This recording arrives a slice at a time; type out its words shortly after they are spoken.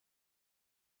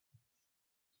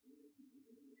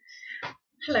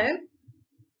Hello,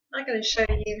 I'm going to show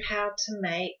you how to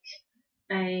make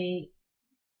a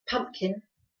pumpkin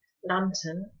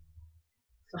lantern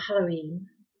for Halloween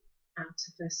out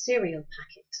of a cereal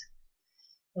packet,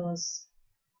 because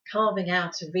carving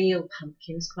out a real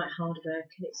pumpkin is quite hard work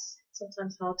and it's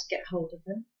sometimes hard to get hold of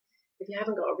them. If you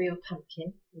haven't got a real pumpkin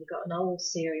and you've got an old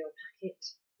cereal packet,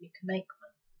 you can make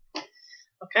one.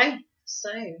 Okay, so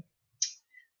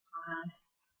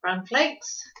brown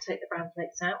flakes, take the brown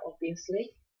flakes out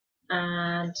obviously,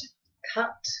 and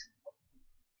cut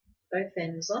both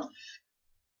ends off.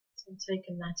 So I'm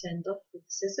taking that end off with the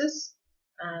scissors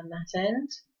and that end.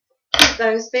 Keep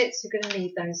those bits, you're going to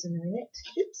need those in a minute.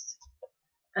 Oops.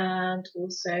 And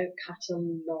also cut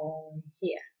along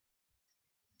here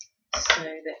so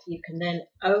that you can then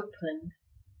open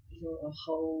your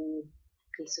whole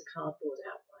piece of cardboard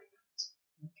out like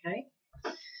that.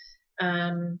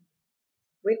 Okay.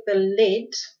 With the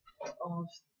lid of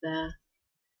the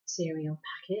cereal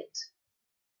packet,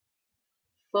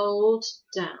 fold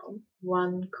down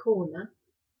one corner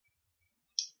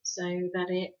so that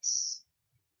it's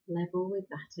level with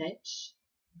that edge.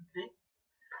 Okay,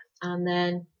 and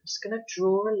then I'm just going to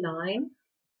draw a line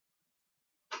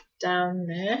down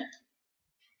there,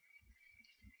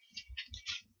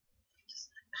 just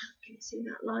like that. Can you see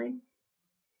that line?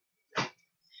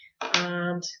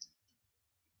 And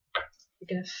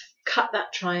you're going to cut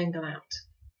that triangle out.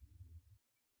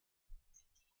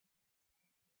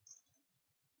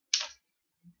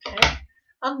 Okay,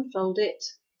 unfold it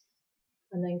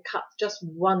and then cut just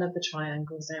one of the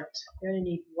triangles out. You only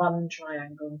need one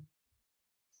triangle.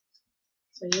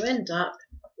 So you end up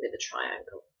with a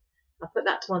triangle. I'll put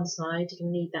that to one side, you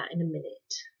can need that in a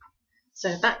minute.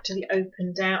 So back to the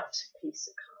opened out piece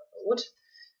of cardboard.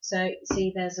 So you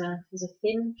see there's a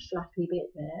thin flappy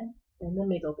bit there, then the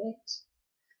middle bit.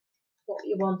 What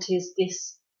you want is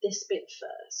this bit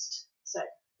first. So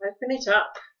open it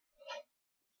up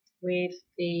with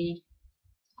the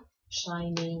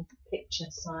shiny picture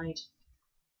side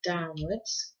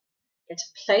downwards. Get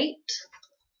a plate,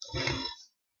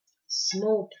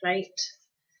 small plate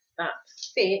that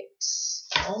fits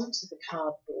onto the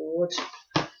cardboard.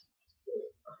 I'll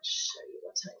show you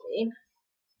what I mean.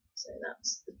 So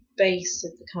that's the base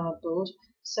of the cardboard.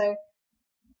 So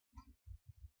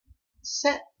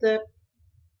set the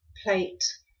plate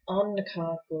on the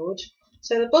cardboard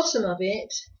so the bottom of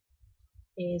it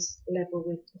is level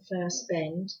with the first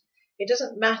bend. It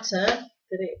doesn't matter that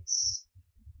it's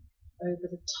over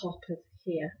the top of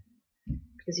here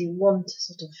because you want a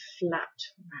sort of flat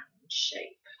round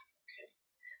shape. Okay.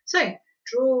 So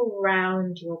draw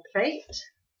around your plate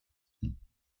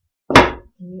and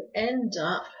you end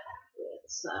up with a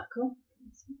circle.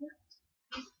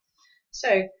 So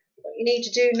what you need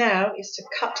to do now is to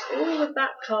cut all of that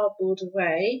cardboard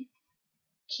away,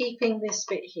 keeping this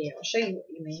bit here. I'll show you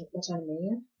what I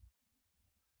mean.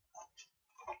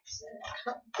 So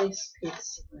cut this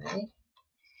piece away.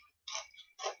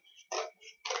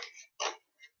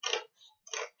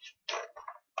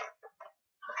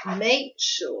 Make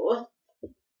sure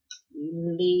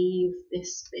you leave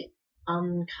this bit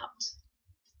uncut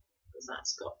because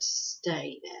that's got to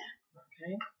stay there.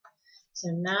 Okay. So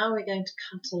now we're going to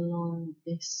cut along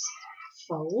this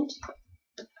fold.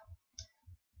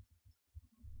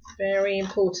 Very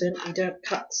important, you don't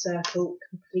cut the circle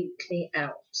completely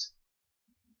out.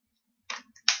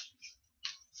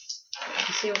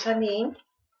 You see what I mean?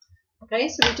 Okay,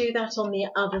 so we do that on the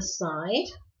other side.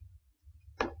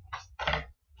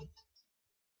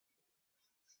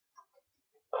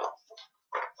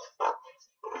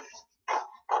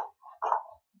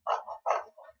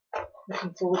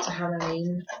 Looking forward to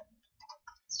Halloween.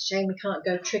 It's a shame we can't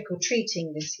go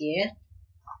trick-or-treating this year,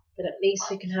 but at least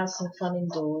we can have some fun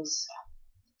indoors.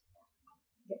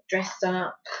 Get dressed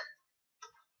up,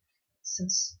 some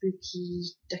spooky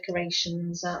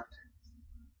decorations up.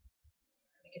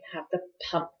 We can have the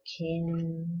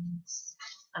pumpkins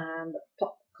and the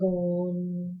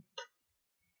popcorn.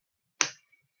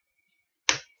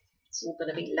 It's all going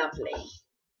to be lovely.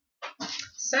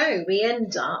 So we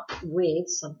end up with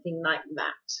something like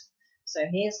that. So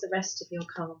here's the rest of your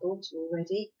cardboard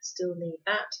already. Still need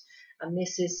that. And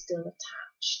this is still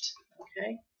attached.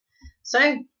 Okay.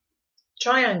 So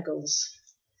triangles.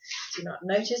 Do you not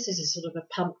notice this is sort of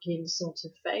a pumpkin sort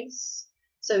of face?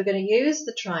 So we're going to use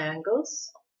the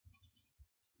triangles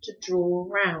to draw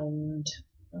round.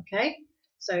 Okay.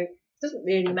 So it doesn't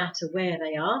really matter where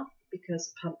they are because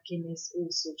a pumpkin is all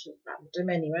sort of random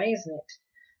anyway, isn't it?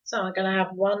 So I'm going to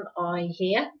have one eye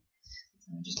here.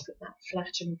 So I'll just put that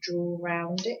flat and draw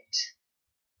around it.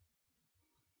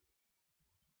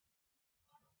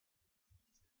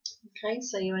 Okay,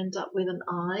 so you end up with an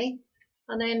eye,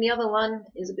 and then the other one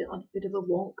is a bit of a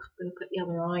wonk. I'm going to put the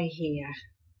other eye here.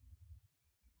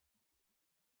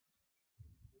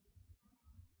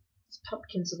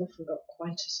 Pumpkins have often got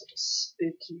quite a sort of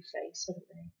spooky face, haven't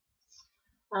they?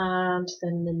 And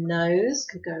then the nose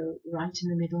could go right in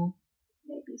the middle,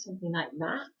 maybe something like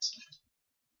that.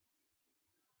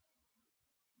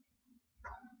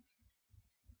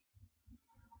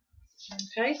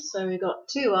 Okay, so we've got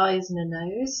two eyes and a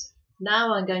nose.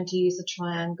 Now I'm going to use a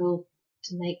triangle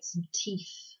to make some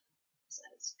teeth. So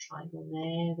it's a triangle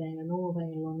there, and all the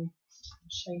way along. I'll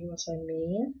show you what I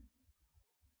mean.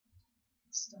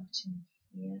 Starting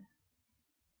here.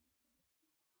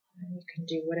 And you can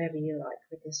do whatever you like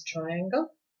with this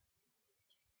triangle.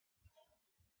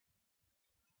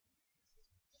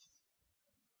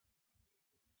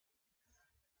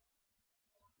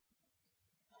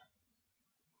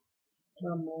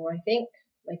 One more, I think.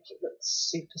 Make it look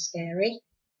super scary.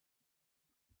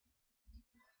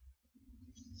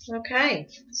 Okay,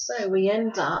 so we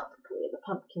end up with a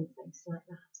pumpkin face like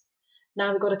that.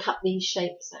 Now we've got to cut these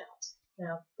shapes out.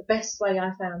 Now, the best way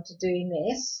I found to doing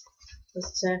this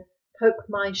was to poke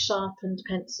my sharpened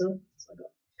pencil. So I've got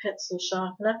a pencil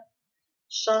sharpener,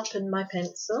 sharpen my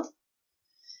pencil,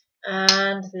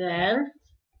 and then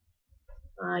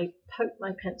I poke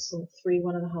my pencil through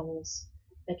one of the holes,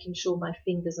 making sure my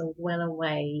fingers are well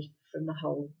away from the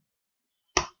hole.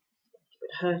 It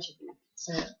would hurt you.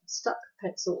 So stuck the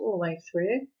pencil all the way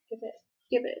through, give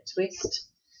it a twist.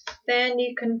 Then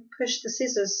you can push the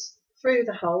scissors through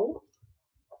the hole.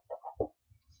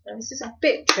 Now this is a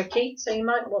bit tricky, so you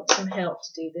might want some help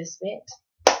to do this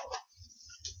bit.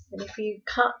 And if you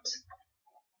cut,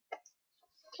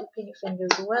 keeping your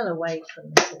fingers well away from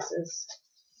the scissors.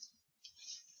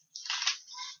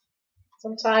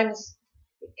 Sometimes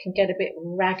it can get a bit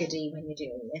raggedy when you're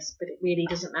doing this, but it really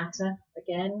doesn't matter.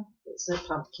 Again, it's a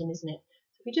pumpkin, isn't it?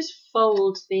 So if you just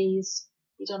fold these,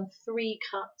 you've done 3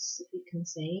 cuts, if you can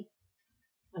see,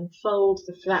 and fold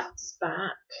the flats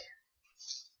back.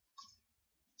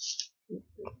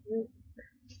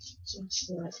 Just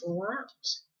like that.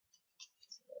 It's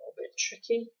a little bit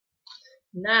tricky.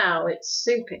 Now it's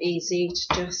super easy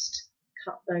to just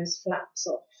cut those flaps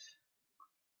off.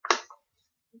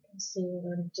 You can see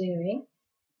what I'm doing.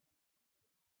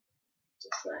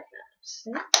 Just like that.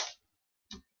 See?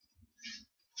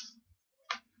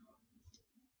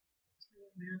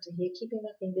 Around to here, keeping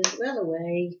my fingers well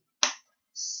away,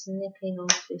 snipping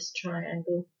off this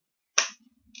triangle.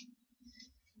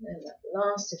 And that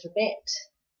last little bit.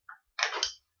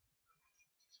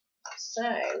 So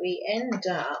we end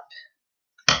up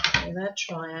with a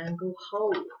triangle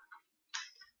hole.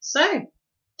 So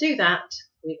do that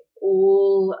with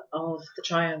all of the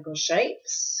triangle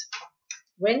shapes.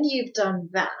 When you've done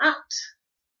that,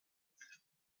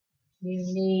 you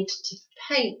need to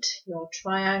paint your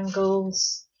triangle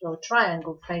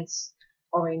face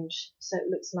orange so it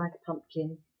looks like a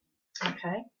pumpkin.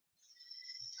 Okay.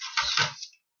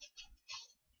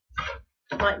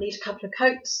 Might need a couple of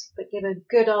coats, but give a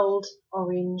good old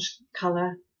orange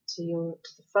colour to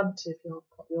the front of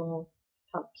your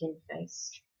pumpkin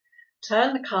face.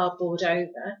 Turn the cardboard over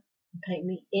and paint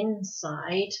the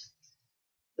inside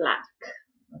black.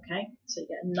 Okay, so you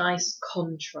get a nice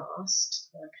contrast.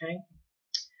 Okay,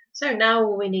 so now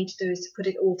all we need to do is to put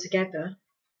it all together.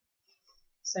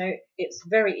 So it's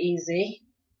very easy.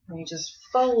 You just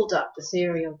fold up the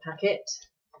cereal packet.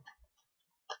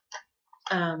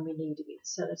 We need a bit of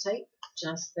sellotape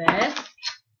just there.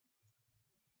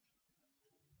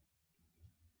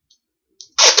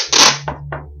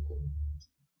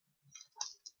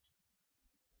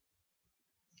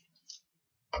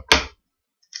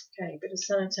 Okay, a bit of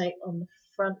sellotape on the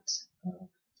front of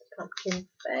the pumpkin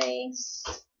face.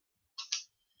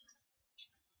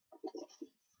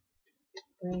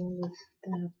 Bring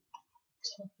the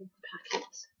top of the packet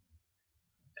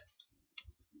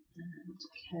and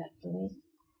carefully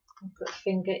put a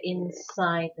finger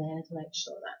inside there to make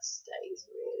sure that stays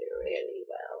really, really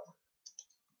well.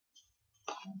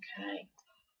 Okay,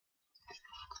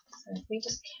 so if we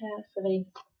just carefully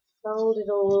fold it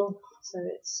all so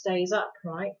it stays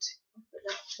upright, put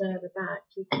that further back,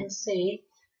 you can see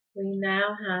we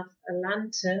now have a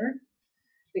lantern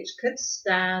which could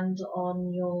stand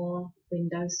on your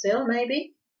windowsill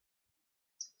maybe,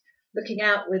 looking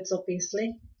outwards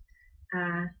obviously.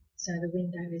 So the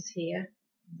window is here,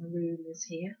 and the room is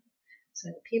here, so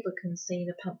that people can see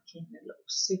the pumpkin. It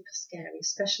looks super scary,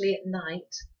 especially at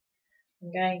night.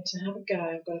 I'm going to have a go.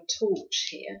 I've got a torch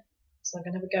here, so I'm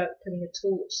going to have a go at putting a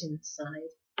torch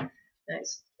inside. Now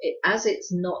as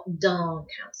it's not dark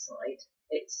outside,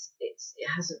 it's it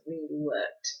hasn't really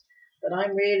worked. But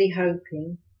I'm really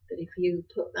hoping that if you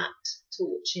put that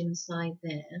torch inside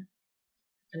there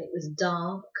and it was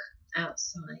dark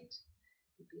outside,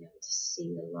 you'd be able to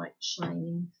see the light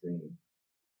shining through.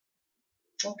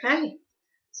 Okay,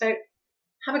 so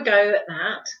have a go at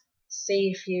that.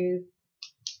 See if you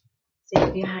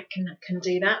can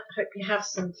do that. Hope you have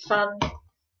some fun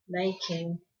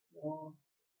making your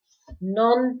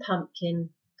non-pumpkin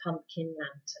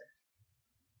lantern.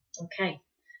 Okay,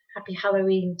 happy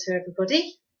Halloween to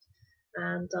everybody,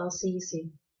 and I'll see you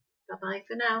soon. Bye bye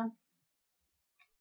for now.